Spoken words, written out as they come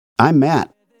I'm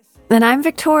Matt. And I'm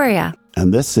Victoria.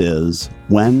 And this is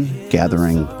When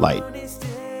Gathering Light.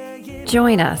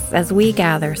 Join us as we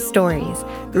gather stories,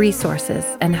 resources,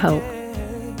 and hope,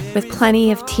 with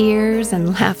plenty of tears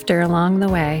and laughter along the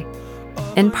way,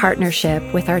 in partnership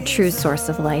with our true source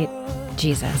of light,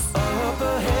 Jesus. Up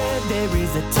ahead, there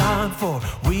is a time for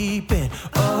weeping.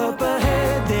 Up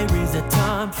ahead, there is a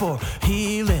time for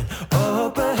healing.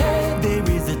 Up ahead, there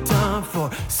is a time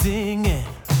for singing.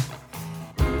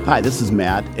 Hi, this is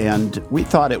Matt, and we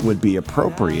thought it would be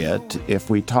appropriate if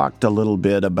we talked a little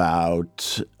bit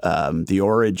about the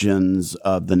origins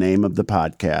of the name of the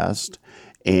podcast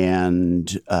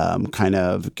and kind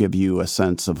of give you a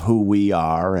sense of who we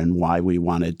are and why we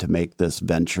wanted to make this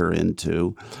venture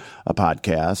into a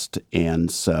podcast.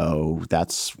 And so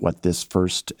that's what this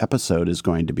first episode is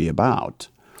going to be about.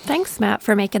 Thanks, Matt,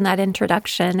 for making that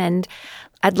introduction. And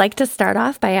I'd like to start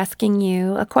off by asking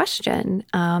you a question.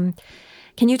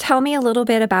 Can you tell me a little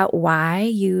bit about why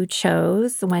you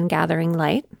chose When Gathering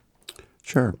Light?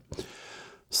 Sure.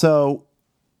 So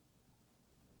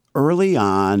early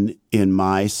on in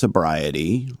my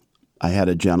sobriety, I had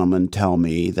a gentleman tell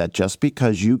me that just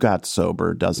because you got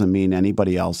sober doesn't mean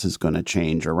anybody else is going to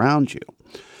change around you.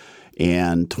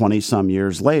 And 20-some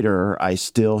years later, I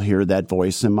still hear that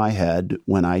voice in my head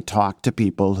when I talk to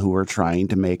people who are trying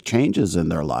to make changes in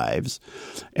their lives.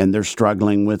 And they're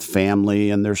struggling with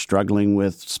family, and they're struggling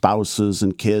with spouses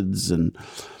and kids. And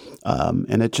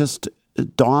it just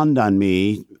dawned on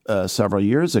me several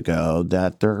years ago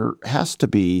that there has to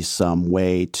be some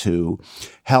way to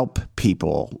help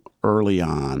people early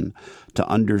on to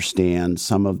understand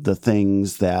some of the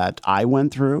things that I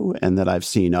went through and that I've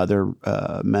seen other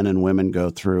men and women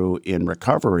go through in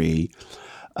recovery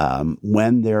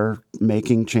when they're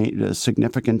making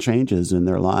significant changes in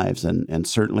their lives. And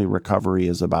certainly recovery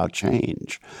is about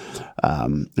change.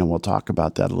 And we'll talk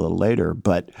about that a little later.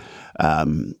 But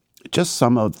just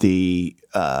some of the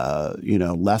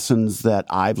lessons that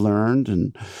I've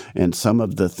learned and some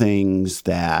of the things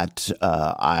that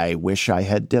I wish I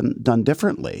had done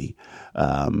differently.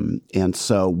 And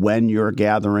so when you're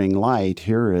gathering light,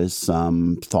 here is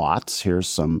some thoughts, here's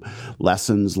some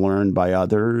lessons learned by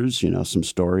others, some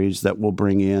stories that we'll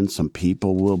bring in, some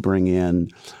people we'll bring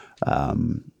in.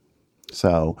 That's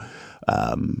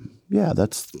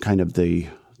kind of the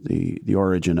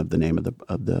origin of the name of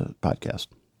the podcast.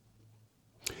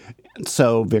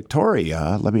 So,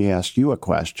 Victoria, let me ask you a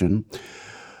question.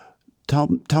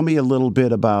 Tell me a little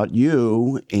bit about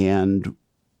you and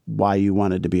why you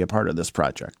wanted to be a part of this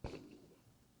project.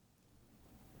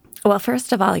 Well,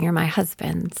 first of all, you're my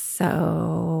husband,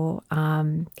 so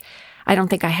I don't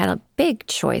think I had a big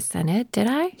choice in it, did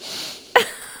I?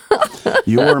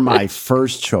 You were my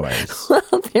first choice. Well,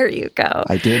 there you go.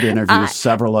 I did interview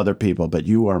several other people, but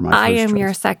you are my first choice. I am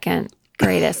your second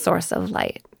greatest source of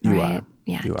light, you right? Are.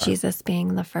 Yeah, you are. Jesus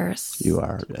being the first. You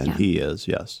are, and yeah. He is,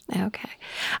 yes. Okay.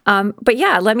 But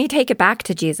yeah, let me take it back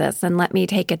to Jesus, and let me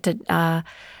take it to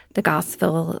the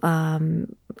Gospel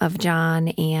of John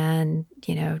and,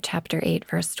 chapter 8,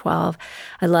 verse 12.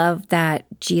 I love that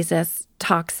Jesus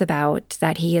talks about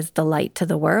that he is the light to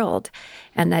the world,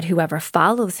 and that whoever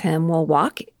follows him will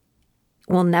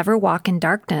never walk in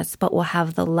darkness, but will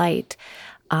have the light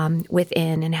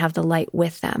within and have the light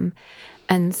with them.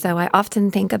 And so I often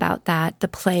think about that, the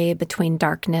play between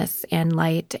darkness and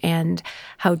light, and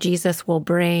how Jesus will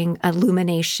bring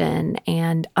illumination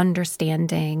and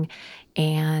understanding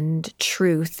and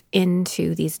truth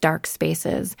into these dark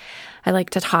spaces. I like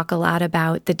to talk a lot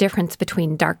about the difference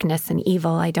between darkness and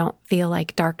evil. I don't feel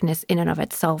like darkness in and of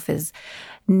itself is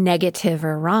negative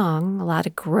or wrong. A lot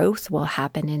of growth will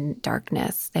happen in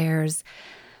darkness. There's,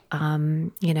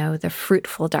 the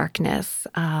fruitful darkness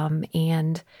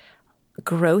and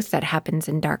growth that happens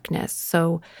in darkness.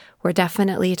 So we're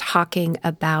definitely talking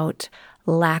about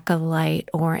lack of light,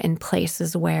 or in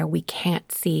places where we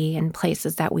can't see, and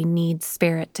places that we need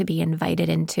spirit to be invited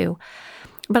into.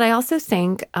 But I also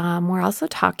think we're also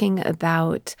talking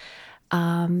about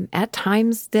at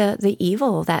times the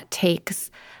evil that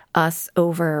takes us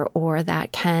over, or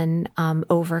that can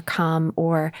overcome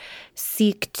or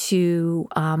seek to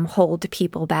hold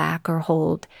people back, or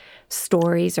hold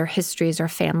stories or histories or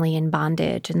family in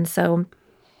bondage. And so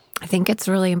I think it's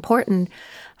really important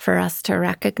for us to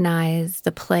recognize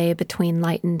the play between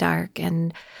light and dark,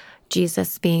 and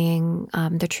Jesus being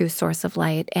the true source of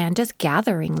light, and just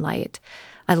gathering light.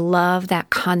 I love that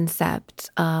concept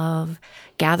of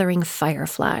gathering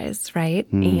fireflies, right?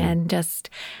 And just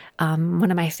one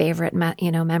of my favorite,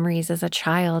 memories as a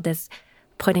child is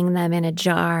putting them in a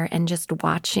jar and just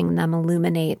watching them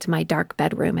illuminate my dark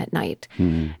bedroom at night.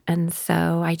 And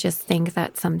so I just think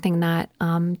that's something that,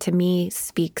 to me,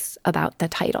 speaks about the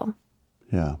title.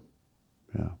 Yeah.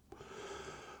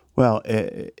 Well,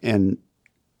 and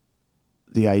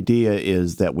the idea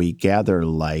is that we gather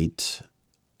light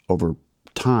over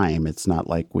time. It's not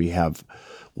like we have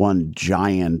one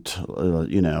giant,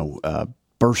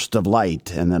 burst of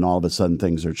light and then all of a sudden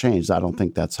things are changed. I don't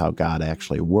think that's how God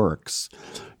actually works.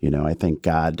 I think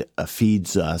God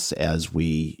feeds us as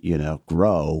we,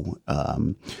 grow.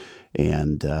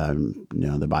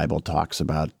 The Bible talks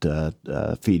about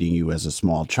feeding you as a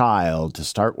small child to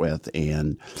start with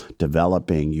and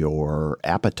developing your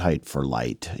appetite for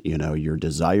light, your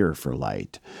desire for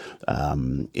light.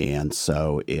 And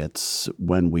so it's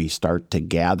when we start to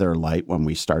gather light, when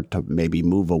we start to maybe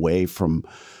move away from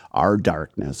our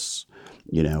darkness,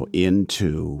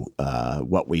 into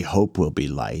what we hope will be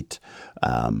light,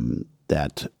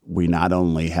 that we not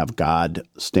only have God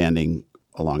standing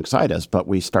alongside us, but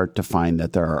we start to find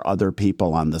that there are other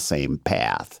people on the same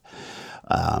path,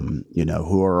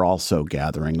 who are also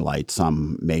gathering light.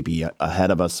 Some may be ahead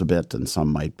of us a bit and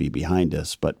some might be behind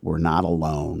us, but we're not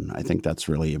alone. I think that's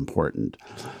really important.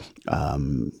 Yeah,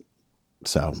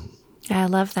 I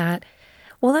love that.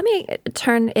 Well, let me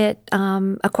turn it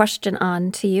a question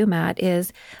on to you, Matt,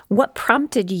 is what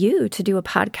prompted you to do a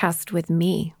podcast with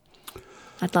me?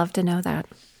 I'd love to know that.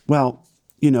 Well,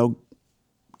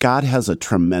 God has a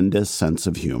tremendous sense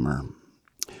of humor.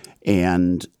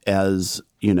 And as,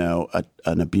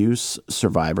 an abuse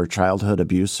survivor, childhood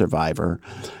abuse survivor,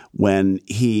 when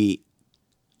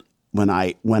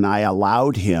I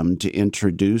allowed him to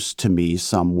introduce to me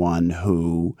someone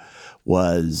who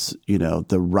was,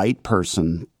 the right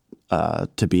person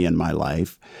to be in my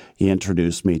life, he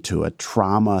introduced me to a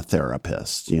trauma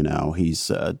therapist.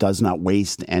 He's does not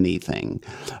waste anything.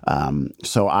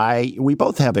 We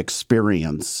both have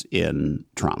experience in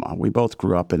trauma. We both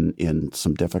grew up in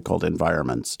some difficult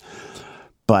environments,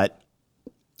 but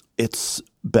it's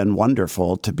been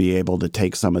wonderful to be able to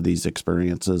take some of these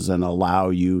experiences and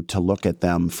allow you to look at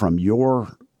them from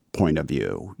your point of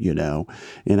view,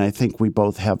 and I think we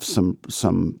both have some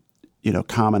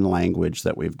common language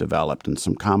that we've developed and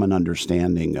some common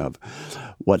understanding of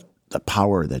what the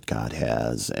power that God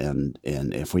has, and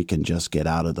if we can just get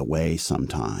out of the way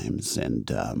sometimes. And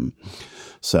I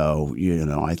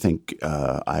think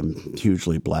I'm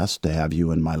hugely blessed to have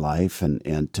you in my life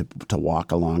and to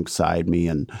walk alongside me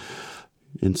and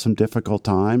in some difficult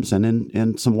times and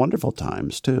in some wonderful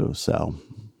times too. So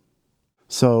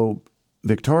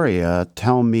Victoria,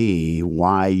 tell me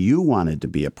why you wanted to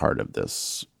be a part of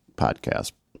this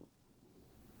podcast.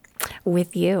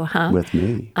 With you, huh? With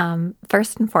me.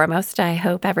 First and foremost, I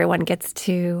hope everyone gets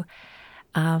to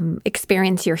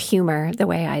experience your humor the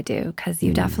way I do, because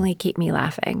you definitely keep me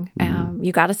laughing.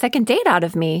 You got a second date out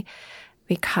of me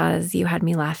because you had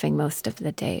me laughing most of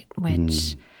the date,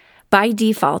 which by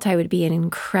default, I would be an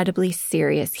incredibly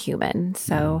serious human.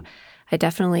 So I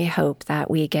definitely hope that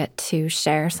we get to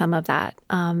share some of that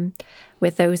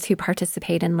with those who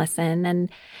participate and listen. And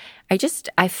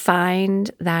I find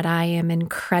that I am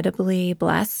incredibly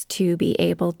blessed to be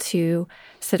able to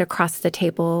sit across the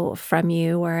table from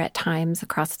you, or at times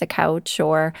across the couch,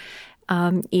 or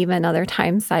even other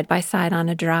times side by side on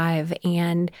a drive.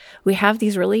 And we have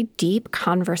these really deep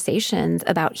conversations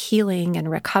about healing and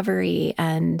recovery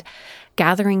and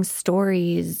gathering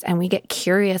stories, and we get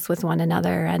curious with one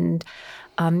another. And,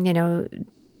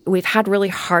 we've had really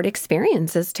hard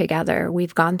experiences together.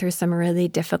 We've gone through some really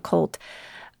difficult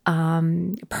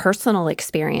personal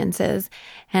experiences.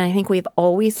 And I think we've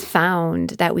always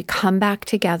found that we come back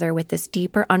together with this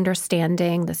deeper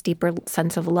understanding, this deeper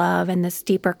sense of love, and this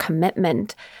deeper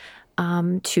commitment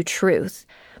to truth.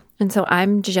 And so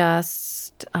I'm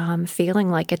just feeling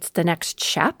like it's the next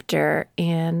chapter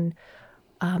in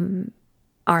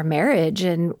our marriage,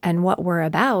 and what we're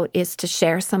about is to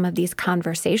share some of these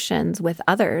conversations with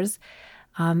others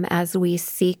as we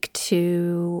seek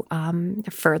to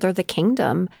further the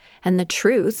kingdom and the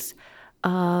truth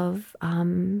of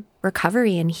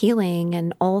recovery and healing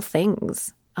and all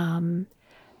things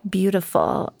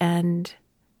beautiful. And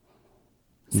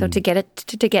so to get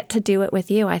to do it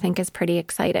with you, I think is pretty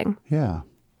exciting. Yeah,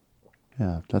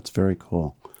 that's very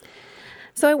cool.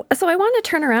 So I want to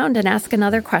turn around and ask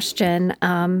another question.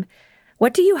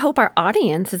 What do you hope our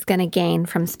audience is going to gain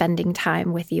from spending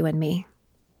time with you and me?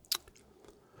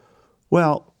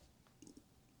 Well,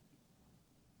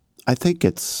 I think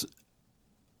it's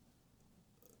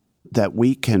that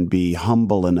we can be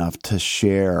humble enough to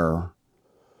share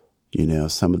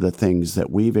some of the things that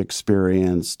we've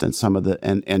experienced and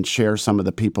and share some of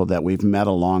the people that we've met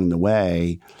along the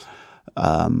way.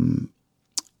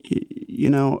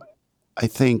 I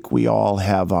think we all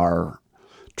have our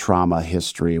trauma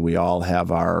history. We all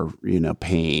have our,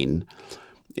 pain.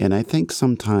 And I think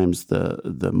sometimes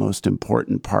the most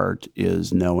important part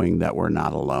is knowing that we're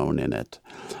not alone in it,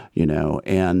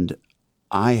 and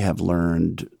I have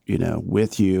learned,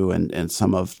 with you and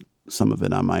some of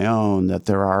it on my own, that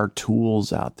there are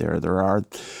tools out there. There are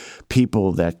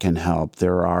people that can help.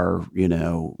 There are,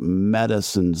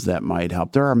 medicines that might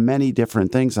help. There are many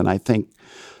different things. And I think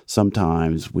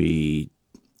sometimes we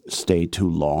stay too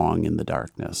long in the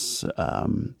darkness.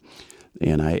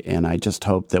 And I just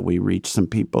hope that we reach some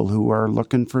people who are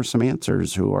looking for some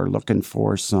answers, who are looking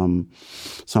for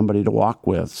somebody to walk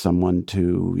with, someone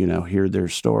to, hear their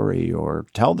story or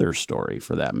tell their story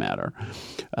for that matter.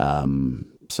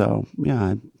 So,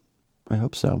 yeah, I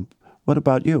hope so. What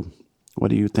about you? What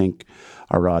do you think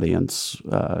our audience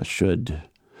should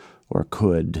or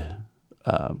could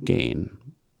gain?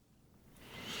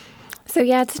 So,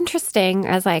 yeah, it's interesting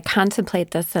as I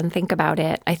contemplate this and think about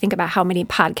it. I think about how many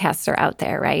podcasts are out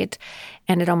there, right?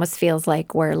 And it almost feels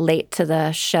like we're late to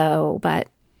the show, but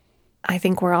I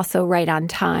think we're also right on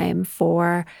time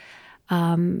for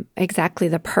exactly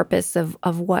the purpose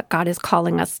of what God is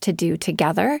calling us to do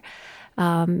together.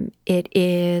 It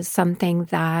is something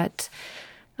that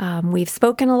we've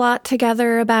spoken a lot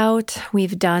together about.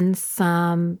 We've done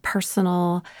some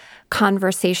personal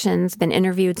conversations, been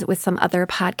interviewed with some other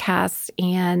podcasts,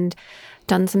 and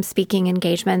done some speaking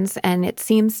engagements, and it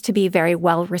seems to be very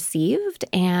well received.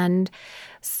 And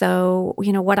so,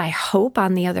 what I hope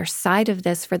on the other side of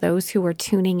this for those who are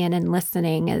tuning in and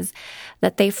listening is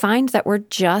that they find that we're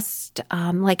just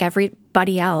like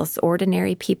everybody else,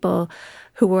 ordinary people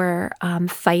who are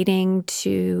fighting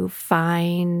to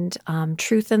find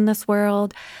truth in this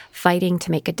world, fighting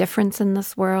to make a difference in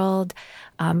this world,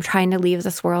 trying to leave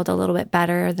this world a little bit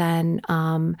better than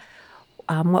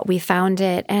what we found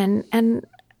it. And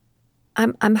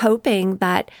I'm hoping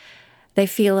that they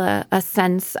feel a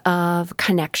sense of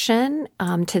connection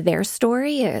to their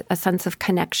story, a sense of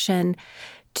connection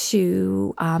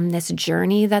to this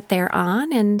journey that they're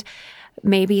on, and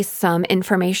maybe some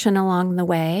information along the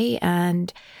way.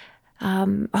 And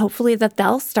hopefully that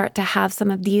they'll start to have some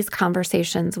of these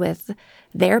conversations with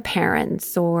their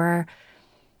parents or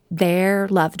their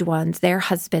loved ones, their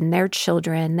husband, their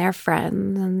children, their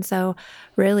friends. And so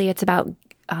really it's about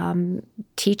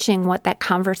teaching what that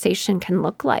conversation can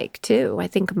look like too. I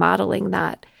think modeling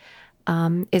that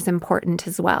is important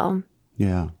as well.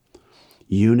 Yeah.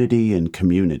 Unity and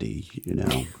community,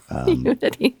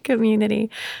 Unity, community.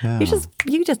 Yeah.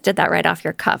 You just did that right off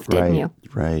your cuff, didn't you?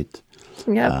 Right.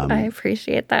 Yep, I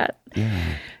appreciate that.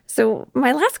 Yeah. So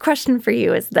my last question for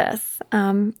you is this.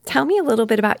 Tell me a little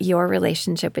bit about your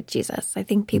relationship with Jesus. I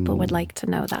think people would like to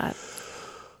know that.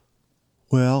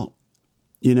 Well,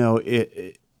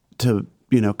 to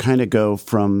kind of go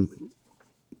from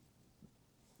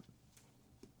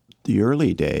the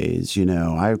early days,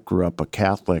 I grew up a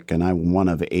Catholic and I'm one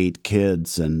of 8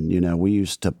 kids. And, we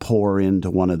used to pour into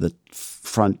one of the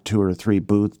front 2 or 3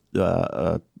 booth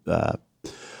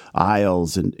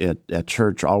aisles at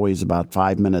church, always about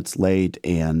 5 minutes late.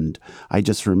 And I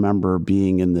just remember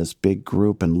being in this big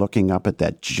group and looking up at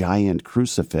that giant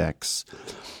crucifix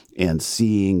and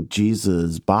seeing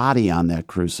Jesus' body on that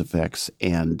crucifix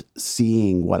and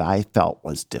seeing what I felt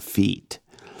was defeat.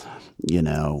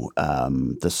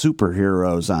 The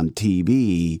superheroes on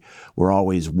TV were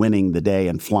always winning the day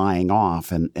and flying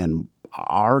off, and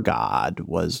our God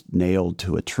was nailed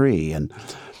to a tree. And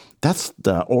that's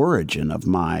the origin of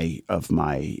my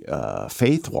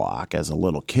faith walk as a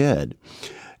little kid.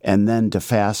 And then to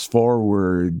fast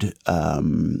forward,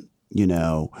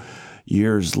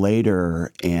 years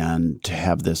later, and to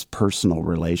have this personal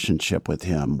relationship with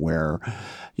him where,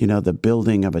 the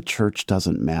building of a church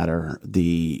doesn't matter.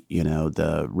 The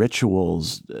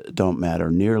rituals don't matter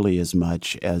nearly as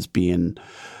much as being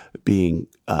in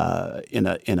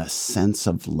a sense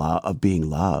of love, of being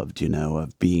loved,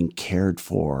 of being cared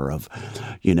for, of,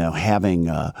 having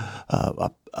a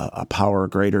power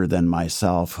greater than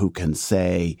myself who can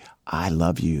say, I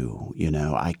love you,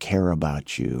 I care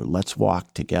about you. Let's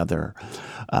walk together.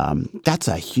 That's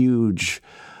a huge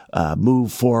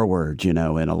move forward, in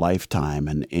a lifetime.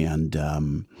 And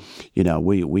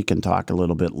we can talk a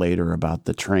little bit later about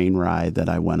the train ride that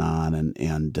I went on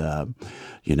and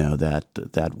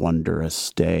that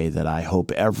wondrous day that I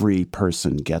hope every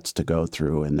person gets to go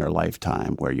through in their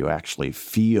lifetime, where you actually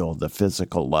feel the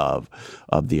physical love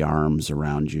of the arms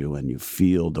around you and you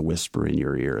feel the whisper in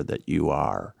your ear that you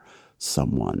are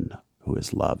someone who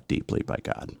is loved deeply by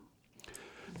God.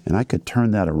 And I could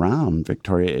turn that around,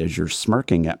 Victoria, as you're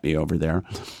smirking at me over there,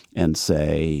 and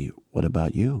say, what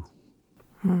about you?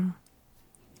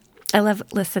 I love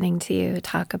listening to you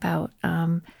talk about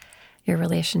your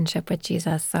relationship with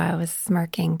Jesus. So I was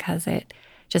smirking because it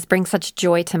just brings such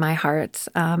joy to my heart.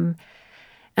 And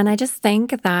I just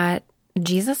think that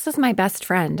Jesus is my best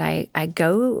friend. I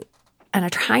go and I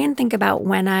try and think about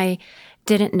when I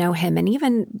didn't know him. And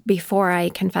even before I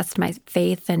confessed my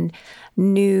faith and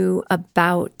knew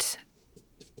about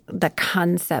the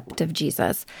concept of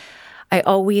Jesus, I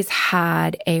always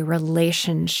had a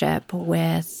relationship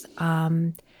with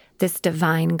this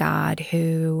divine God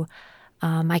who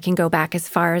I can go back as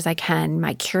far as I can.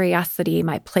 My curiosity,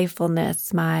 my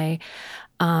playfulness, my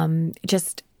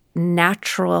just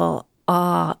natural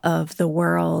awe of the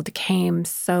world came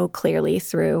so clearly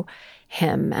through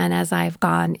him. And as I've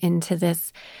gone into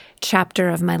this chapter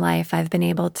of my life, I've been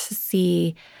able to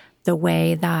see the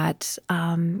way that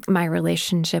my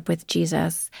relationship with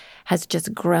Jesus has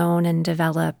just grown and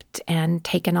developed and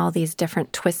taken all these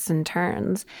different twists and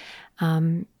turns.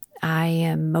 I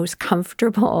am most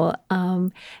comfortable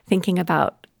thinking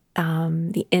about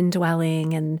the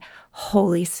indwelling and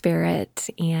Holy Spirit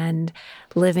and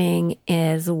living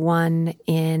as one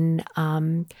in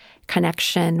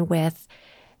connection with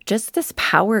just this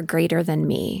power greater than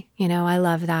me. You know, I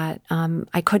love that.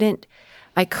 I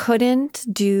couldn't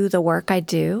do the work I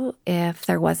do if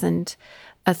there wasn't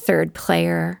a third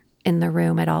player in the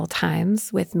room at all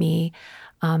times with me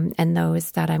and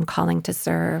those that I'm calling to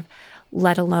serve,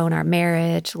 let alone our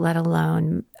marriage, let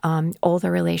alone all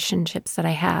the relationships that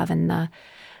I have and the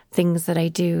things that I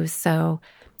do. So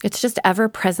it's just ever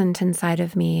present inside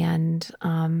of me. And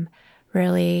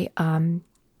really,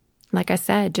 like I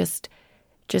said, just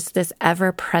this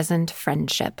ever-present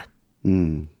friendship.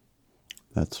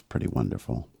 That's pretty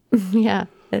wonderful. Yeah,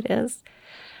 it is.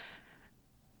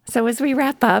 So as we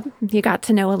wrap up, you got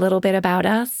to know a little bit about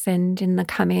us, and in the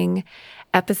coming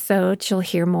episodes, you'll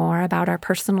hear more about our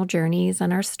personal journeys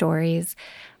and our stories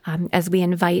as we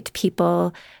invite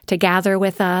people to gather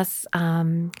with us,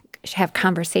 have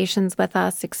conversations with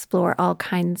us, explore all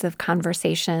kinds of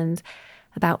conversations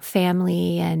about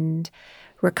family and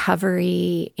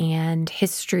recovery and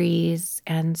histories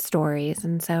and stories.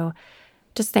 And so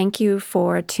just thank you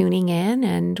for tuning in,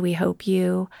 and we hope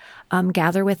you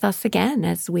gather with us again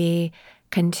as we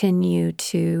continue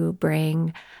to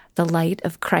bring the light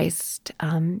of Christ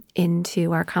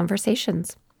into our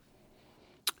conversations.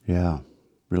 Yeah,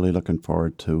 really looking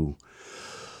forward to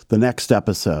the next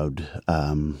episode.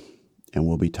 And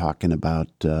we'll be talking about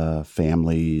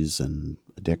families and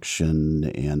addiction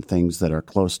and things that are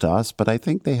close to us, but I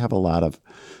think they have a lot of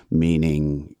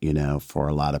meaning, you know, for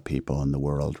a lot of people in the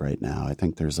world right now. I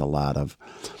think there's a lot of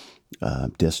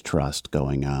distrust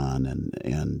going on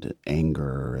and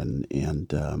anger and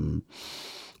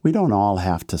we don't all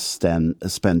have to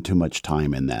spend too much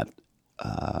time in that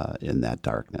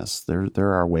darkness.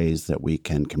 There are ways that we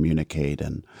can communicate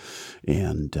and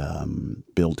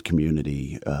build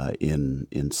community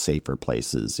in safer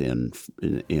places,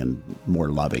 in more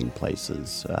loving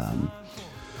places.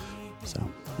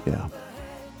 So yeah,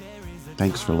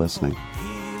 thanks for listening.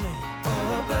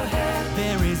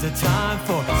 There is a time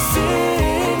for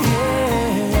singing.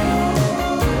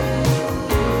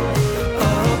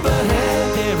 Up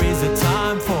ahead, there is a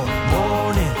time for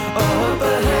mourning. Up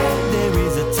ahead, there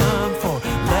is a time for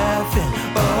laughing.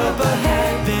 Up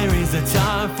ahead, there is a time